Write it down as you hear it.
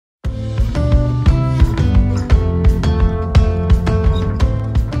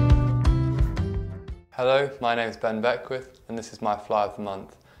Hello, my name is Ben Beckwith and this is my fly of the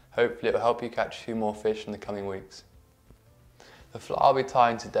month. Hopefully it will help you catch a few more fish in the coming weeks. The fly I'll be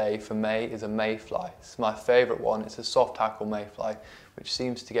tying today for May is a mayfly. It's my favourite one. It's a soft hackle mayfly which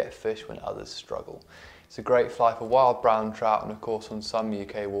seems to get fish when others struggle. It's a great fly for wild brown trout and of course on some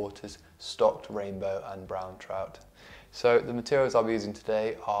UK waters stocked rainbow and brown trout. So the materials I'll be using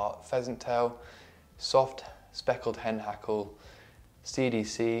today are pheasant tail, soft speckled hen hackle,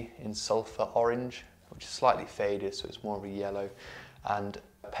 CDC in sulphur orange, which is slightly faded so it's more of a yellow, and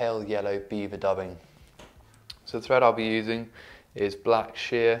pale yellow beaver dubbing. So the thread I'll be using is black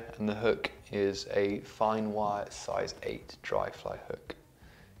shear and the hook is a fine wire size 8 dry fly hook.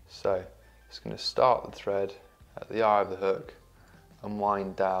 So just going to start the thread at the eye of the hook and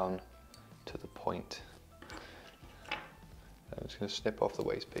wind down to the point. I'm just going to snip off the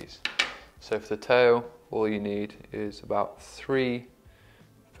waste piece. So for the tail, all you need is about 3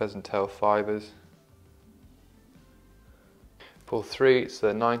 pheasant tail fibres. Pull 3 so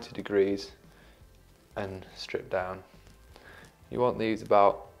they're 90 degrees and strip down. You want these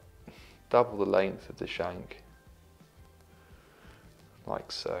about double the length of the shank,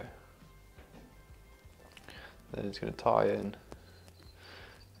 like so. Then it's going to tie in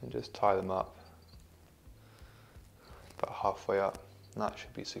and just tie them up about halfway up, and that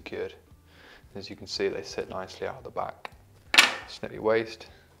should be secured. As you can see, they sit nicely out the back. Snip your waist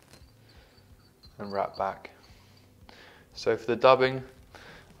and wrap back. So for the dubbing,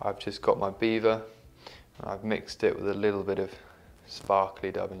 I've just got my beaver and I've mixed it with a little bit of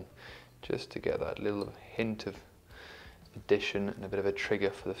sparkly dubbing just to get that little hint of addition and a bit of a trigger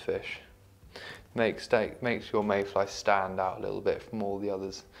for the fish. Makes your mayfly stand out a little bit from all the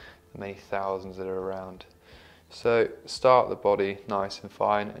others, the many thousands that are around. So start the body nice and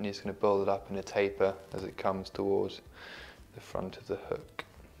fine and you're just going to build it up in a taper as it comes towards the front of the hook.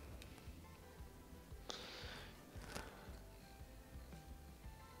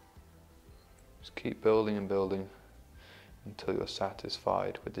 Just keep building and building until you're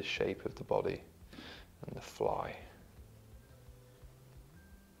satisfied with the shape of the body and the fly.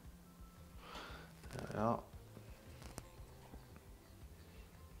 There we are.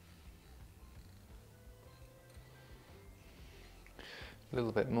 A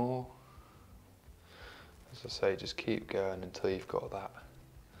little bit more. As I say, just keep going until you've got the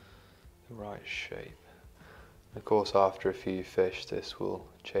right shape. Of course, after a few fish, this will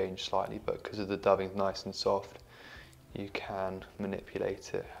change slightly, but because of the dubbing nice and soft, you can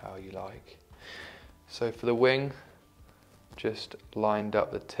manipulate it how you like. So for the wing, just lined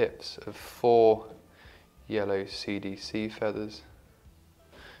up the tips of 4 yellow CDC feathers.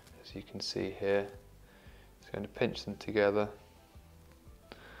 As you can see here, just going to pinch them together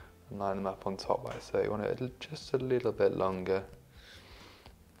and line them up on top like so. You want it just a little bit longer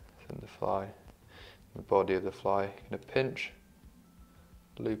than the fly, the body of the fly. You're going to pinch,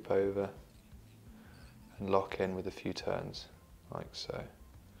 loop over and lock in with a few turns like so.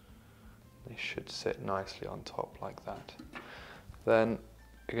 They should sit nicely on top like that. Then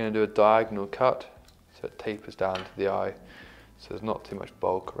you're going to do a diagonal cut so it tapers down to the eye so there's not too much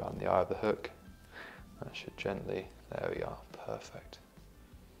bulk around the eye of the hook. That should gently, there we are, perfect.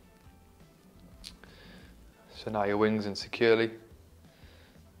 So now your wing's in securely.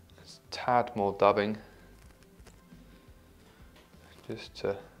 There's a tad more dubbing just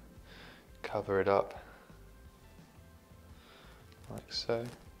to cover it up like so.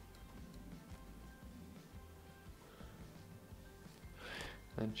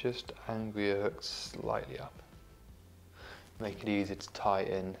 And just angle your hook slightly up. Make it easy to tie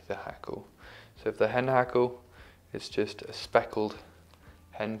in the hackle. So if the hen hackle, it's just a speckled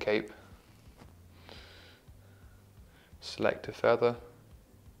hen cape. Select a feather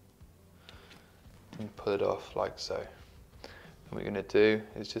and pull it off like so. And what you're going to do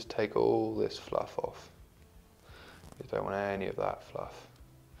is just take all this fluff off. You don't want any of that fluff.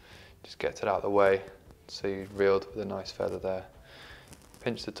 Just get it out of the way so you've reeled with a nice feather there.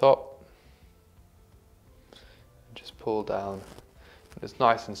 Pinch the top and just pull down. It's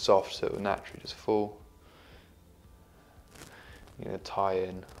nice and soft so it will naturally just fall. You're going to tie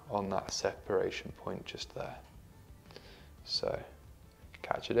in on that separation point just there. So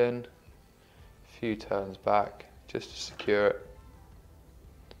catch it in, a few turns back just to secure it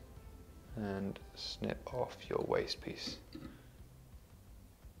and snip off your waste piece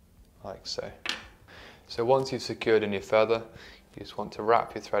like so. So once you've secured in your feather, you just want to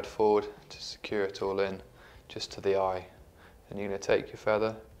wrap your thread forward to secure it all in just to the eye. And you're going to take your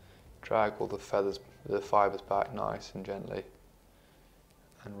feather, drag all the fibres back nice and gently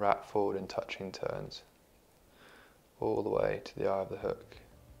and wrap forward in touching turns all the way to the eye of the hook.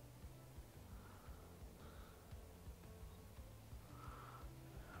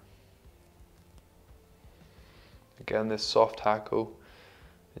 Again, this soft hackle,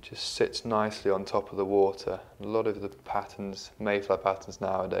 it just sits nicely on top of the water. A lot of the patterns, mayfly patterns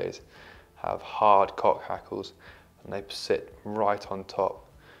nowadays, have hard cock hackles and they sit right on top.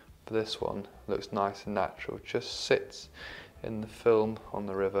 But this one looks nice and natural, just sits in the film on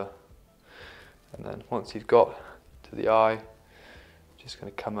the river. And then once you've got to the eye, just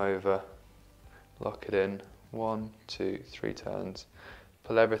going to come over, lock it in, 1, 2, 3 turns,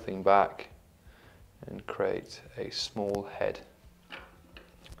 pull everything back and create a small head.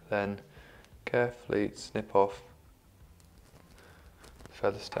 Then carefully snip off the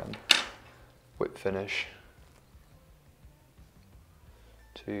feather stem, whip finish,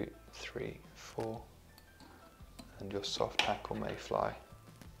 2, 3, 4, and your soft hackle mayfly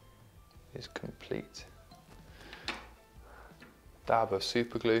is complete. Dab of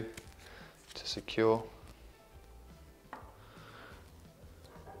super glue to secure.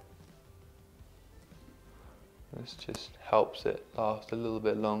 This just helps it last a little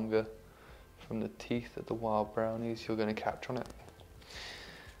bit longer from the teeth of the wild brownies you're going to catch on it.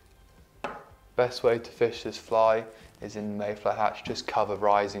 Best way to fish this fly is in mayfly hatch. Just cover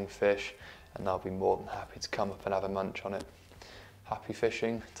rising fish and they'll be more than happy to come up and have a munch on it. Happy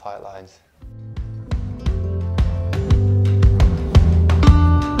fishing, tight lines.